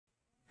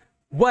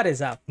What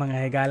is up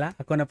mga higala?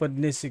 Ako na po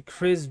din si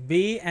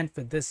Krizby, and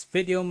for this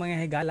video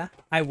mga higala,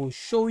 I will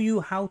show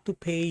you how to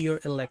pay your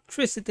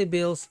electricity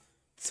bills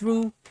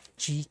through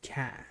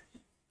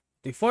Gcash.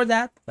 Before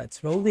that,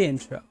 let's roll the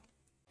intro.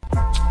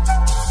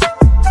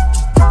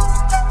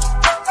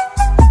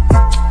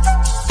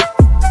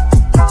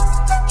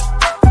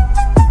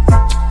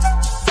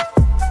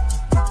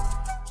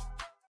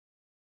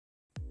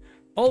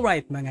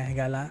 Alright mga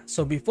higala,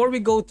 so before we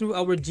go through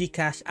our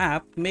Gcash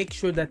app, make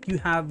sure that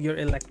you have your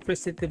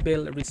electricity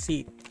bill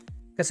receipt.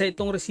 Kasi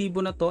itong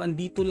resibo na to,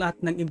 andito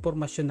lahat ng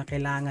impormasyon na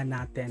kailangan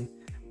natin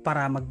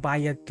para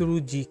magbayad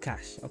through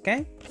Gcash,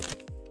 okay?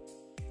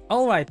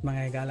 Alright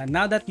mga higala,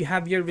 now that you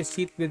have your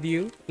receipt with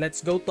you,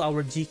 let's go to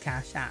our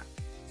Gcash app.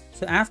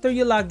 So after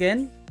you log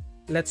in,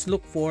 let's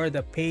look for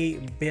the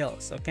pay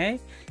bills, okay?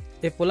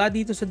 If wala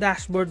dito sa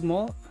dashboard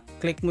mo,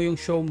 click mo yung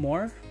show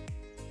more.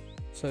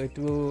 So it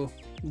will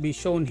be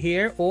shown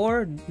here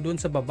or dun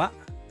sa baba,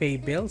 pay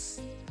bills.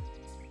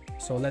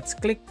 So let's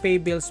click pay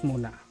bills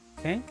muna,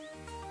 okay?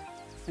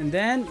 And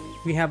then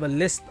we have a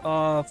list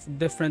of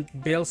different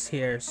bills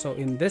here. So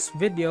in this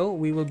video,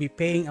 we will be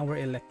paying our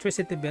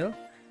electricity bill.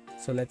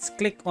 So let's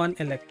click on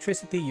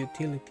electricity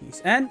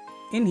utilities, and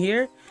in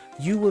here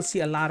you will see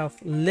a lot of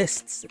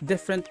lists,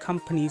 different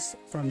companies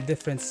from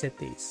different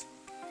cities.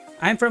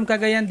 I'm from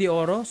Cagayan de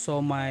Oro, so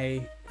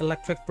my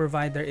electric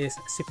provider is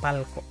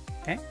Sipalco,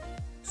 okay?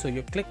 So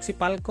you click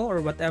Sipalco or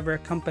whatever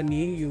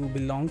company you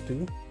belong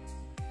to,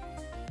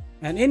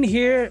 and in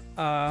here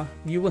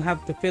you will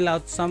have to fill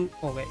out some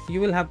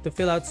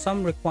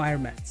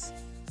requirements.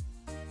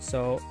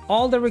 So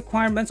all the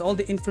requirements, all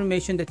the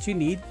information that you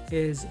need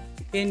is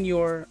in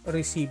your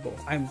resibo.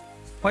 I'm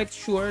quite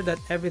sure that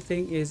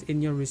everything is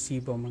in your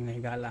resibo mga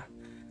higala.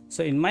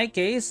 So in my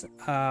case,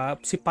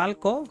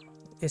 Sipalco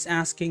is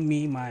asking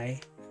me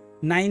my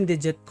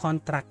 9-digit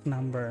contract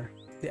number,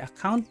 the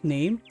account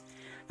name,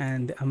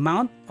 and the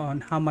amount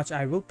on how much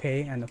I will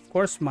pay, and of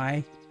course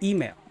my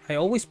email. I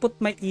always put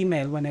my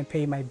email when I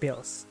pay my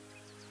bills.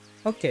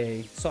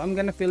 Okay, so I'm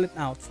gonna fill it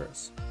out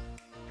first.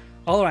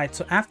 Alright,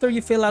 so after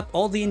you fill out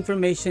all the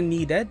information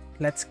needed,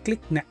 let's click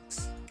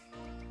next.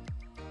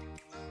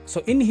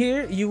 So in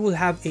here, you will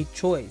have a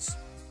choice.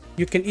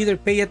 You can either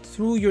pay it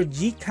through your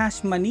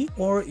Gcash money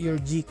or your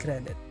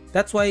Gcredit.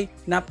 That's why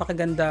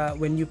napakaganda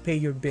when you pay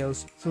your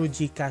bills through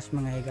Gcash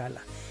mga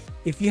higala.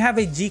 If you have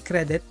a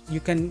Gcredit,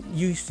 you can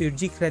use your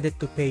Gcredit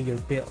to pay your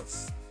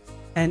bills.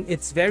 And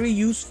it's very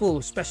useful,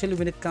 especially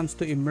when it comes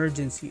to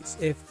emergencies.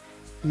 If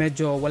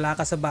medyo wala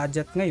ka sa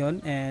budget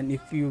ngayon and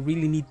if you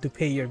really need to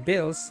pay your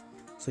bills,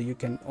 so you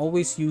can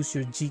always use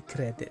your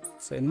Gcredit.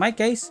 So in my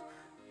case,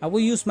 I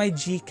will use my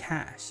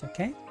Gcash,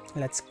 okay?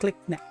 Let's click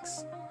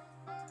next.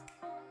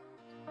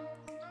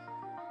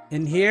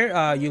 In here,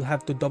 you'll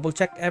have to double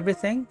check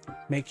everything.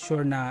 Make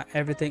sure na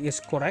everything is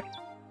correct.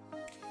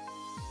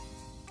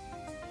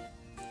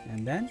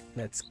 And then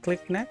let's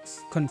click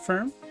next,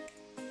 confirm.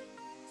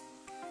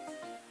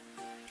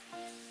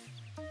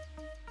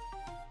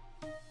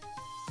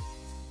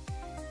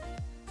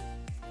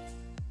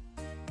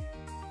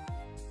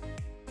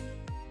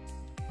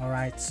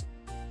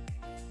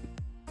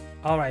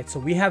 All right, so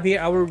we have here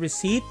our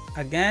receipt.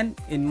 Again,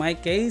 in my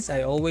case,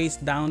 I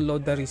always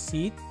download the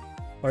receipt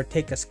or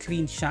take a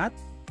screenshot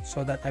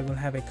so that I will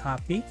have a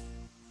copy.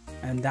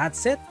 And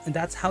that's it. And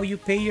that's how you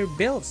pay your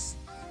bills.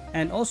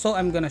 And also,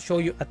 I'm gonna show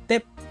you a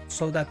tip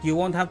so that you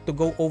won't have to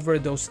go over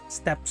those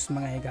steps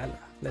mga higala.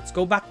 Let's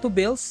go back to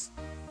bills.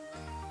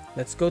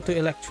 Let's go to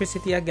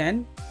electricity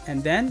again.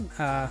 And then,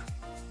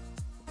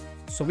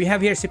 so we have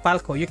here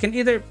Sipalco. You can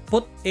either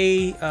put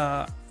a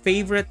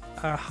favorite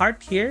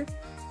heart here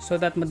so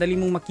that madali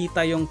mong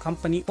makita yung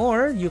company,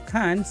 or you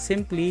can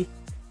simply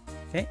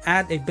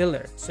add a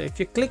biller. So if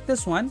you click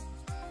this one,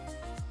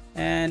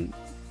 and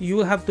you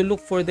will have to look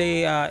for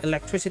the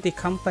electricity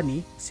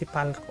company,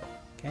 Sipalco,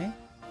 okay?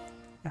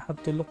 I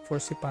have to look for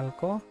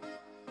Sipalco.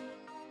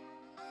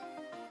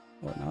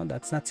 Oh no,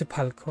 that's not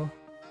Sipalco.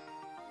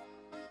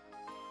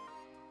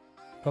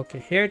 Okay,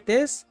 here it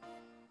is.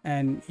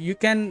 And you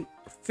can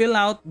fill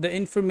out the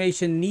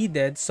information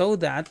needed so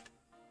that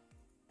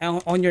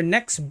on your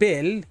next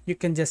bill, you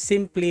can just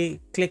simply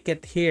click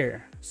it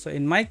here. So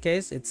in my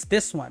case, it's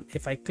this one.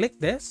 If I click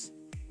this,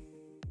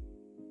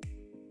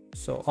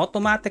 so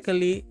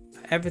automatically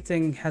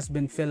everything has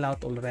been filled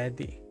out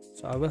already.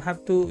 So I will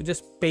have to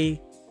just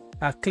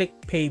click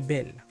pay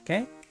bill,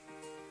 okay?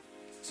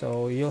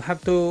 So you'll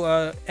have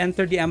to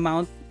enter the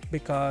amount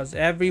because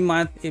every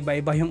month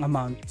iba-iba yung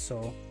amount.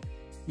 So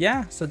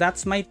yeah, so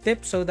that's my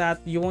tip so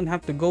that you won't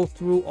have to go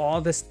through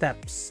all the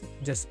steps.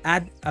 Just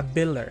add a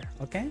biller,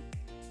 okay?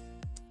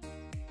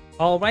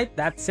 Alright,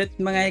 that's it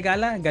mga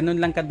higala. Ganun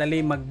lang kadali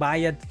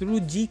magbayad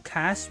through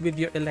Gcash with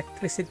your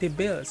electricity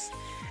bills.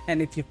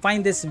 And if you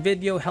find this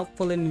video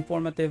helpful and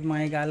informative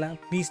mga higala,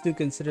 please do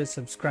consider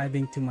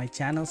subscribing to my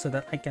channel so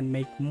that I can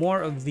make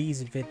more of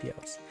these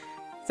videos.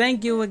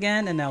 Thank you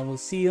again, and I will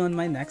see you on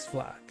my next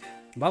vlog.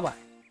 Bye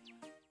bye.